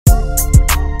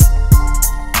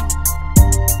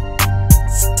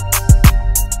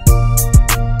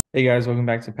Hey guys, welcome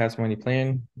back to Pass Money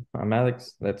Plan. I'm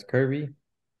Alex, that's Kirby,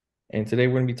 and today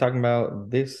we're going to be talking about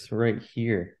this right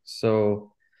here.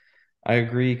 I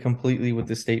agree completely with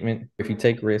this statement. If you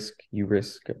take risk, you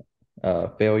risk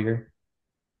failure.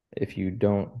 If you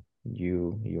don't,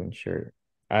 you insure it.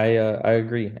 I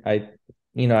agree. I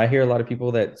hear a lot of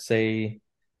people that say,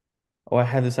 "Oh, I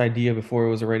had this idea before it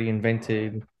was already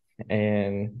invented,"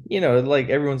 and like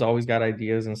everyone's always got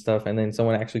ideas and stuff, and then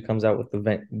someone actually comes out with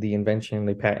the invention,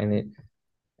 they patent it,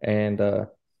 and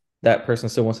that person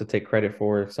still wants to take credit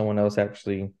for someone else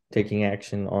actually taking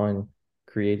action on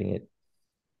creating it.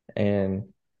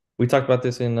 And we talked about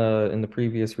this in the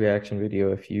previous reaction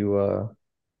video. If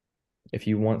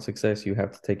you want success, you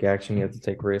have to take action, you have to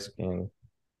take risk, and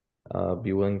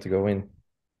be willing to go in.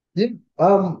 Yeah.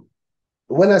 Um,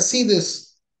 when I see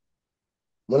this,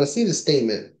 when I see this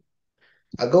statement,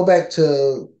 I go back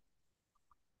to,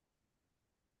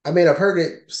 I've heard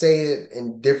it say it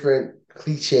in different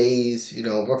cliches,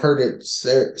 I've heard it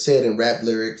say it in rap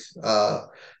lyrics.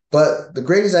 But the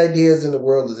greatest ideas in the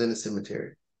world is in the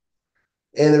cemetery.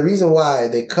 And the reason why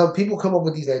people come up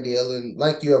with these ideas, and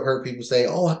like you have heard people say,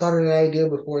 "Oh, I thought of that idea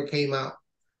before it came out,"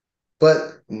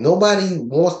 but nobody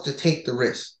wants to take the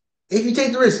risk. If you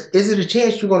take the risk, is it a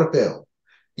chance you're going to fail?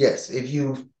 Yes. If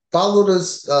you follow the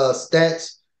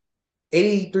stats,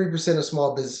 83% of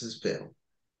small businesses fail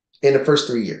in the first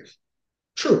 3 years.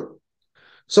 True.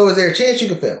 So is there a chance you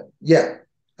can fail? Yeah.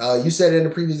 You said in the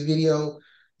previous video,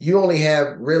 you only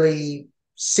have really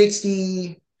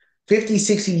 60, 50,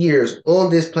 60 years on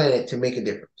this planet to make a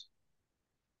difference.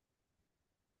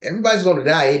 Everybody's going to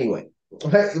die anyway.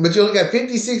 Right? But you only got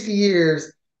 50, 60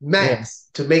 years Yeah. max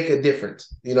to make a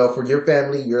difference, for your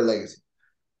family, your legacy.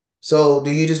 So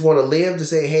do you just want to live to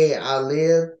say, hey, I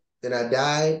lived, then I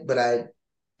died, but I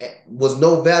was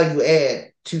no value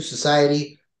add to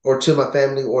society or to my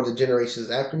family or the generations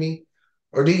after me?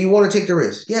 Or do you want to take the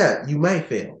risk? Yeah, you might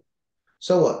fail.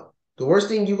 So what? The worst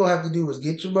thing you're gonna have to do is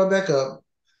get your butt back up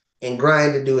and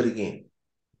grind to do it again.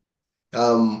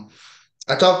 Um,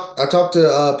 I talked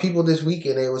to people this week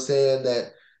and they were saying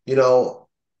that you know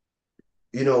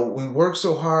we work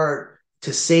so hard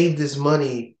to save this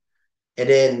money, and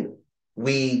then if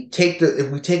we take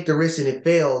the risk and it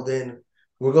failed, then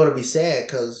we're gonna be sad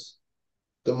because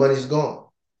the money's gone.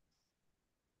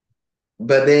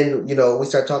 But then, we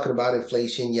start talking about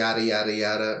inflation, yada, yada,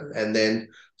 yada. And then,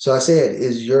 so I said,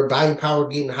 is your buying power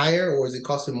getting higher or is it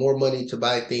costing more money to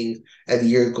buy things as the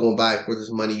years going by for this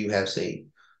money you have saved?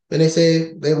 And they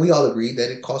say, then we all agree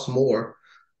that it costs more.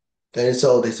 And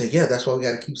so they say, yeah, that's why we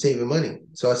got to keep saving money.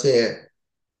 So I said,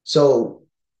 so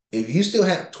if you still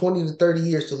have 20 to 30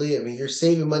 years to live and you're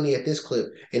saving money at this clip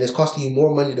and it's costing you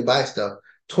more money to buy stuff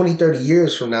 20, 30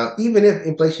 years from now, even if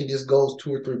inflation just goes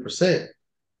 2 or 3%,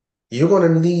 you're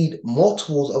going to need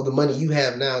multiples of the money you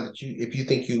have now that if you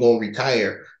think you're going to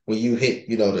retire when you hit,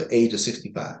 the age of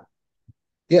 65.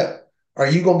 Yeah. Are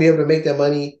you going to be able to make that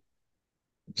money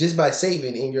just by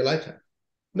saving in your lifetime?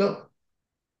 No.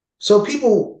 So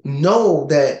people know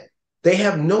that they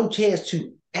have no chance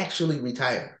to actually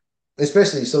retire,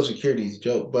 especially Social Security's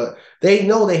joke, but they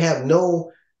know they have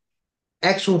no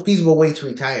actual feasible way to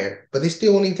retire, but they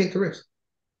still won't even take the risk.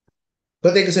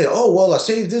 But they can say, oh, well, I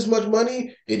saved this much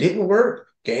money. It didn't work.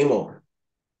 Game over.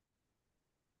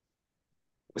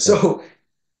 Yep. So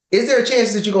is there a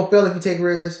chance that you're gonna fail if you take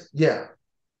risks? Yeah.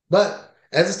 But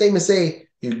as the statement say,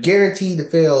 you're guaranteed to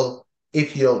fail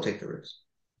if you don't take the risk.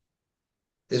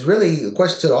 It's really the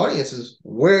question to the audience is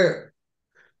where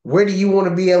do you want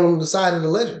to be on the side of the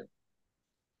ledger?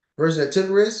 Person that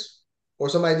took risks or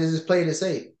somebody that just played it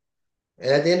safe. And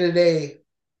at the end of the day,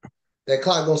 that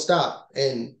clock gonna stop.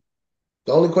 And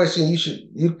the only question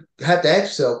you have to ask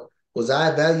yourself, was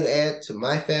I value add to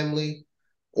my family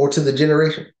or to the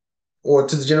generation or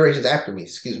to the generations after me,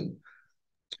 excuse me.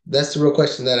 That's the real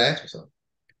question that I ask myself.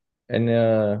 And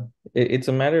it's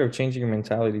a matter of changing your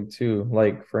mentality too.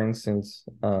 Like for instance,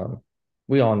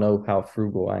 we all know how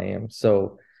frugal I am.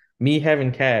 So me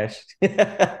having cash,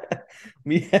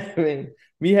 me having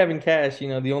me having cash,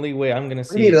 the only way I'm gonna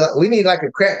see We need like a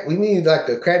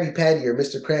Krabby Patty or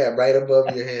Mr. Crab right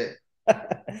above your head.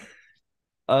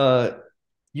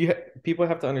 it. People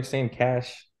have to understand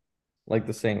cash, like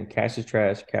the saying, cash is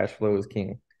trash, cash flow is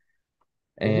king.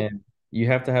 Mm-hmm. And you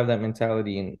have to have that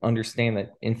mentality and understand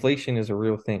that inflation is a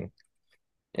real thing.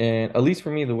 And at least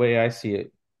for me, the way I see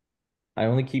it, I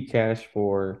only keep cash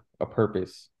for a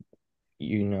purpose,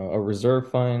 a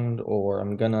reserve fund, or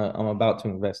I'm about to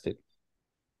invest it.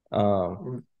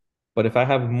 Um, but if I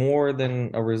have more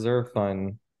than a reserve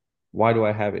fund, why do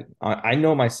I have it? I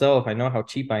know myself, I know how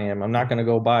cheap I am. I'm not gonna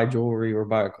go buy jewelry or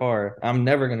buy a car. I'm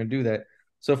never gonna do that.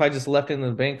 So if I just left it in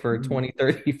the bank for 20,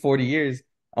 30, 40 years,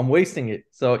 I'm wasting it.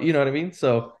 So you know what I mean?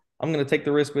 So I'm gonna take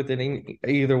the risk with it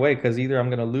either way, because either I'm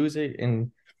gonna lose it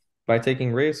in by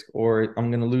taking risk, or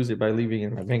I'm gonna lose it by leaving it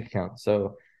in my bank account.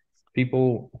 So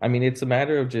people, I mean, it's a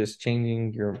matter of just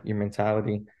changing your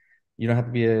mentality. You don't have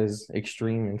to be as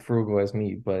extreme and frugal as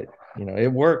me, but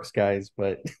it works, guys.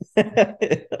 But but,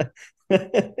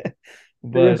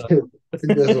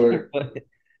 It does work. but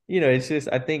it's just,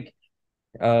 I think,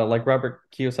 like Robert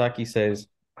Kiyosaki says,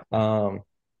 um,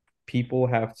 people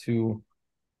have to.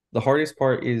 The hardest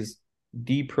part is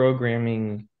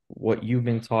deprogramming what you've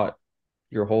been taught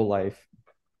your whole life,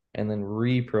 and then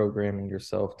reprogramming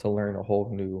yourself to learn a whole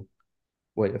new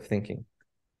way of thinking.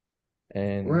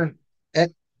 And Right.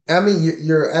 And I mean,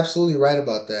 you're absolutely right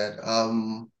about that.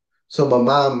 So my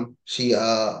mom, she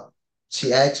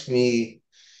asked me,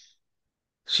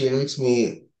 she asked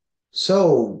me,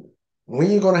 so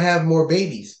when you gonna have more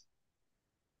babies?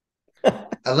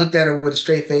 I looked at her with a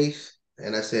straight face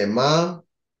and I said, Mom,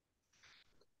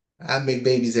 I make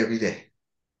babies every day.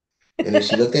 And then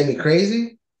she looked at me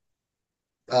crazy.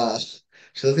 Uh,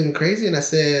 she looked at me crazy and I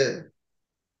said,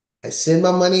 I send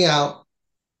my money out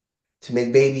to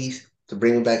make babies to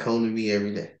bring them back home to me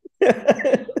every day.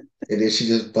 And then she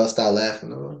just bust out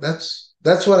laughing. Oh, that's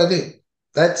what I do.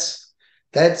 That's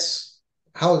that's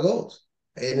how it goes.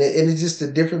 And it's just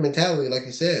a different mentality, like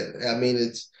you said. I mean,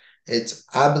 it's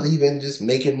I believe in just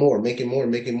making more, making more,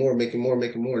 making more, making more,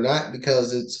 making more. Not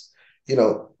because it's,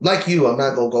 like you, I'm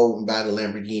not gonna go and buy the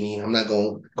Lamborghini. I'm not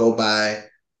gonna go buy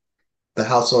the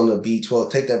house on the beach. Well,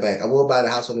 take that back. I will buy the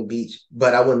house on the beach,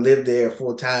 but I wouldn't live there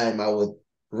full time. I would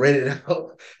rent it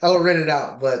out. I would rent it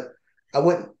out, but I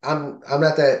wouldn't. I'm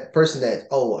not that person that,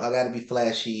 oh, I got to be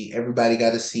flashy. Everybody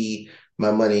got to see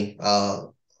my money. A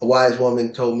wise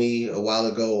woman told me a while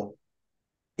ago,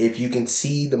 if you can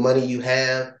see the money you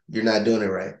have, you're not doing it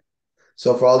right.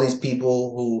 So for all these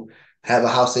people who have a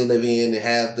house they live in and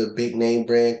have the big name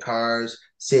brand cars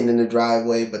sitting in the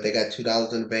driveway, but they got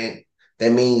 $2 in the bank,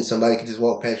 that means somebody can just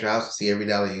walk past your house and see every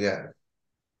dollar you got.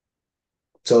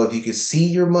 So if you can see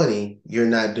your money, you're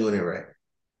not doing it right.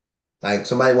 Like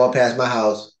somebody walk past my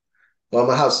house, well,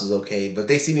 my house is okay, but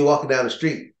they see me walking down the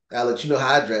street, I'll let you know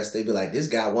how I dress. They be like, this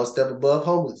guy one step above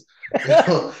homeless.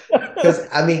 Because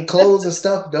I mean, clothes and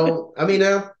stuff don't. I mean,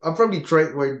 I'm from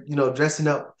Detroit, where dressing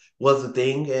up was a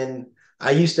thing, and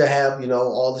I used to have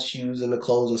all the shoes and the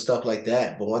clothes and stuff like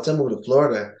that. But once I moved to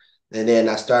Florida, and then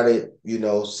I started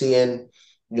seeing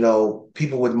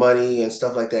people with money and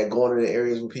stuff like that, going to the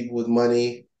areas with people with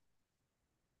money,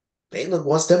 they look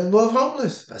one step above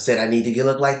homeless. I said, I need to get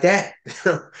look like that.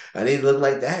 I need to look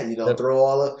like that. Yep.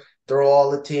 Throw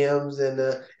all the Tims and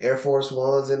the Air Force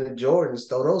Ones and the Jordans,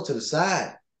 throw those to the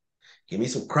side. Give me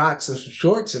some Crocs and some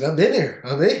shorts, and I'm in here.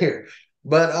 I'm in here.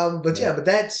 But Yeah. yeah, but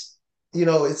that's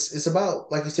it's about,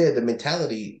 like you said, the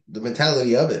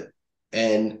mentality of it.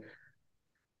 And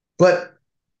but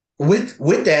with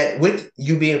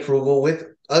you being frugal, with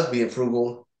us being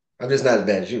frugal, I'm just not as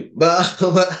bad as you. But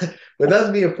with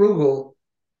us being frugal,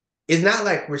 it's not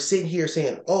like we're sitting here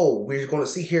saying, "Oh, we're going to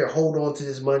sit here, hold on to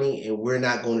this money, and we're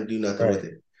not going to do nothing with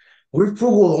Right. it." We're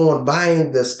frugal on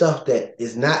buying the stuff that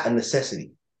is not a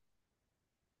necessity,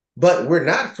 but we're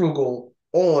not frugal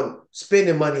on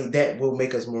spending money that will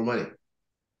make us more money.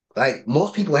 Like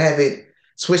most people have it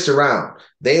switched around.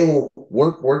 They will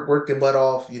work their butt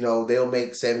off. They'll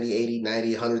make 70, 80,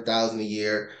 90, 100,000 a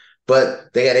year,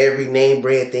 but they got every name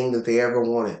brand thing that they ever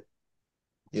wanted.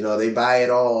 They buy it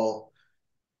all.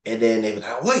 And then they be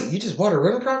like, wait, you just bought a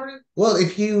rental property? Well,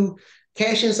 if you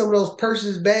cash in some of those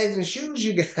purses, bags, and shoes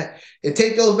you got and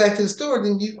take those back to the store,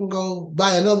 then you can go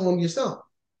buy another one yourself.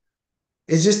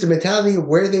 It's just the mentality of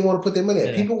where they want to put their money at.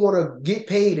 Yeah. People want to get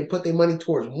paid and put their money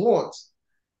towards wants.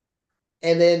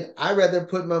 And then I rather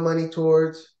put my money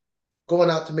towards going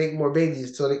out to make more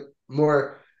babies so that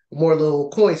more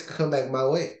little coins can come back my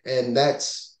way. And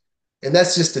that's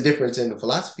just the difference in the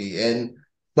philosophy.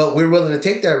 But we're willing to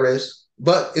take that risk.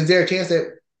 But is there a chance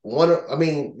that I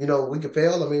mean, we could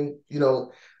fail? I mean,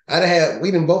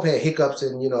 we didn't both had hiccups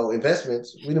in,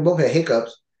 investments. We didn't both had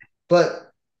hiccups,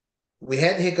 but we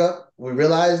had the hiccup, we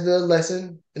realized the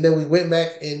lesson, and then we went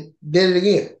back and did it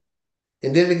again.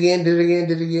 And did it again, did it again,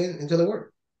 did it again until it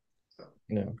worked. So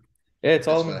Yeah. Yeah, it's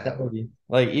all that's what I have. mentality.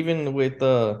 Like even with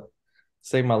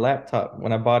say my laptop,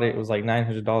 when I bought it, it was like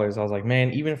 $900. I was like,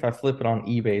 man, even if I flip it on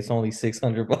eBay, it's only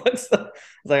 $600. It's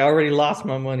like I already lost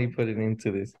my money putting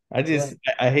into this. Right.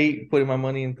 I hate putting my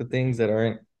money into things that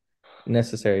aren't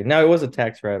necessary. Now it was a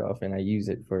tax write-off and I use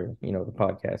it for, the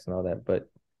podcast and all that. But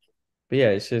yeah,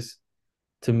 it's just,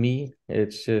 to me,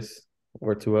 it's just,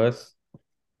 or to us,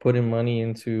 putting money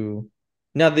into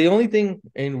Now the only thing,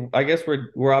 and I guess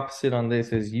we're opposite on this,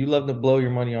 is you love to blow your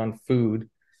money on food,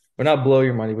 or not blow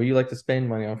your money, but you like to spend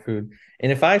money on food.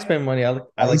 And if I spend money, I Oh,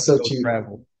 like he's to so go cheap.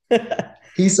 travel. I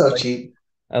He's so like cheap.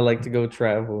 I like to go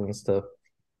travel and stuff.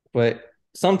 But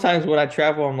sometimes when I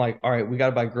travel, I'm like, all right, we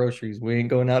gotta buy groceries. We ain't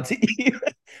going out to eat.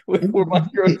 We're buying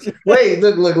groceries. Wait,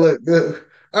 look.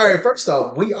 All right, first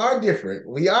off, we are different.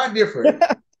 We are different.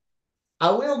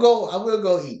 I will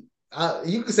go eat.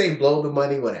 You can say blow the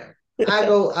money, whatever. I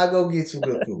go get some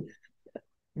good food.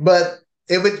 But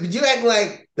if you act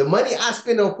like the money I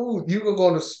spend on food, you're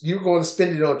going to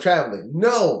spend it on traveling.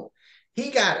 No, he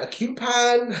got a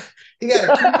coupon. He got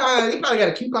a coupon. He probably got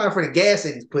a coupon for the gas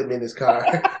that he's putting in his car.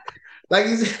 Like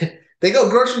they go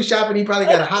grocery shopping. He probably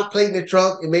got a hot plate in the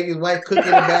trunk and make his wife cook in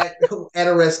the back at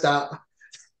a rest stop.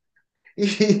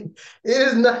 It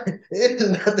is not. It is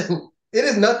nothing. It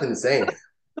is nothing to say.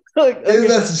 Like, It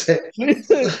is okay, nothing to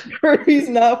say. Curry's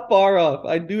not far off.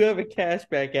 I do have a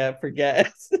cashback app for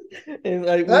gas, and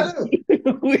like I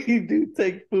know, we do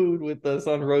take food with us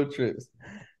on road trips.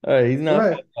 All right, he's not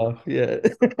right? far off. Yeah.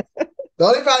 The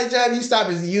only probably time you stop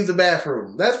is to use the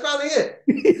bathroom. That's probably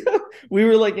it. We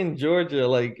were like in Georgia,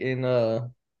 like in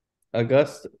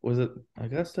Augusta. Was it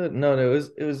Augusta? No, no,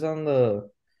 it was on the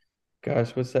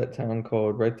gosh, what's that town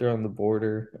called? Right there on the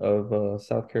border of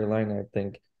South Carolina, I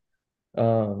think.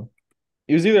 Um,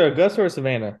 it was either Augusta or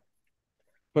Savannah.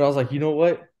 But I was like, you know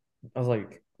what? I was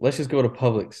like, let's just go to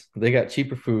Publix. They got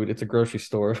cheaper food. It's a grocery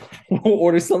store. We'll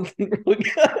order something real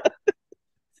good.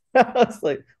 I was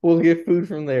like, we'll get food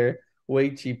from there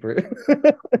way cheaper.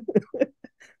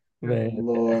 Oh, Man.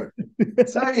 Lord.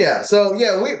 So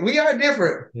yeah, we are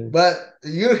different, but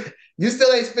you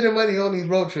still ain't spending money on these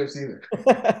road trips either.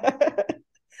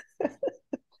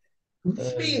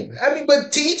 I mean,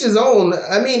 but to each his own.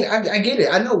 I mean, I get it.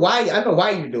 I know why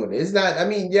you're doing it. It's not. I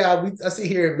mean, yeah, I sit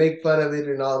here and make fun of it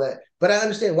and all that, but I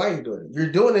understand why you're doing it.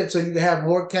 You're doing it so you can have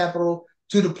more capital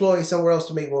to deploy somewhere else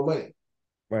to make more money.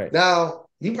 Right. Now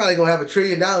you probably gonna have $1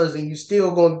 trillion and you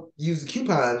still gonna use the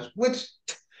coupons, which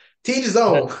to each his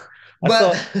own. I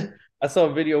But saw I saw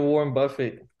a video of Warren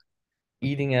Buffett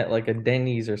eating at like a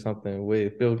Denny's or something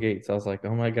with Bill Gates. I was like,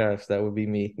 oh my gosh, that would be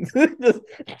me. Just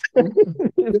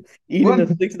eating well, a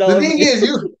six the dollar thing meal. is,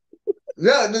 you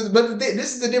yeah, this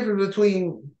is the difference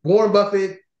between Warren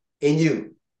Buffett and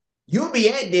you. You'll be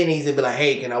at Denny's and be like,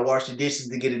 "Hey, can I wash the dishes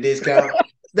to get a discount?"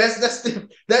 That's the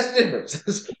difference.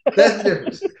 That's the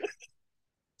difference.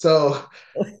 So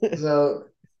so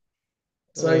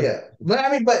so Uh, yeah. But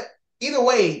I mean, but either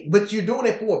way, but you're doing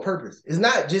it for a purpose. It's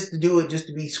not just to do it just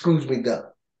to be Scrooge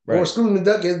McDuck. Or right, Scrooge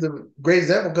McDuck is the great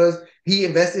example because he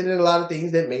invested in a lot of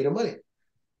things that made him money.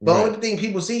 The right. only thing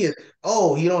people see is,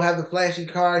 oh, he don't have the flashy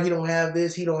car, he don't have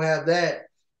this, he don't have that.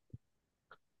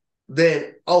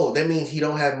 Then, oh, that means he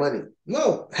don't have money.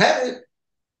 No, have it.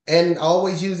 And I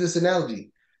always use this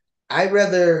analogy. I'd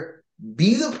rather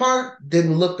be the part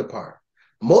than look the part.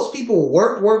 Most people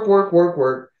work,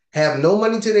 have no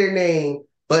money to their name,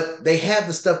 but they have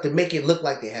the stuff to make it look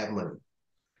like they have money.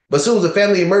 But as soon as a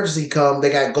family emergency come, they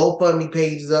got GoFundMe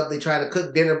pages up. They try to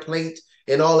cook dinner plates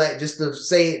and all that just to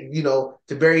say,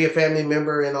 to bury a family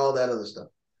member and all that other stuff.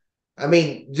 I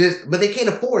mean, but they can't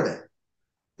afford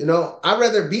that. I'd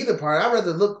rather be the part. I'd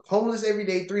rather look homeless every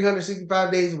day,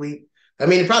 365 days a week. I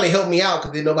mean, it probably helped me out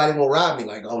because then nobody won't rob me.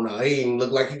 Like, oh no, he ain't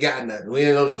look like he got nothing. We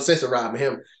ain't no sense of robbing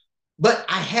him. But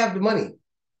I have the money.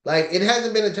 Like, it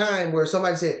hasn't been a time where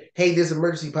somebody said, hey, this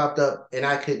emergency popped up and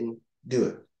I couldn't do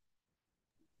it.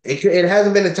 It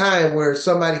hasn't been a time where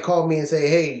somebody called me and say,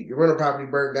 "Hey, your rental property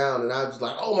burned down," and I was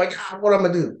like, "Oh my god, what am I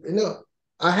gonna do?" And no,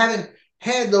 I haven't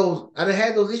had those. I didn't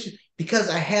have those issues because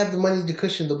I have the money to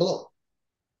cushion the blow.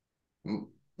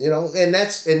 And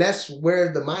that's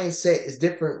where the mindset is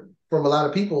different from a lot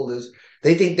of people. Is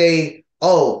they think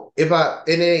if I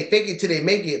and they fake it till they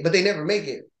make it, but they never make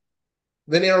it.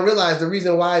 Then they don't realize the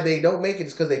reason why they don't make it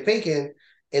is because they faking,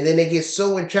 and then they get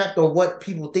so entrapped on what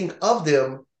people think of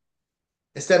them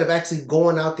instead of actually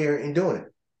going out there and doing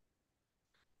it.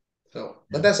 So,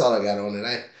 but Yeah. that's all I got on it.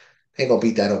 I ain't gonna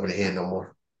beat that over the head no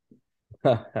more.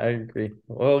 I agree.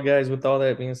 Well, guys, with all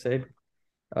that being said,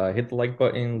 hit the like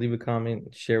button, leave a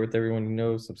comment, share with everyone you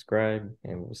know, subscribe,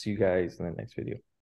 and we'll see you guys in the next video.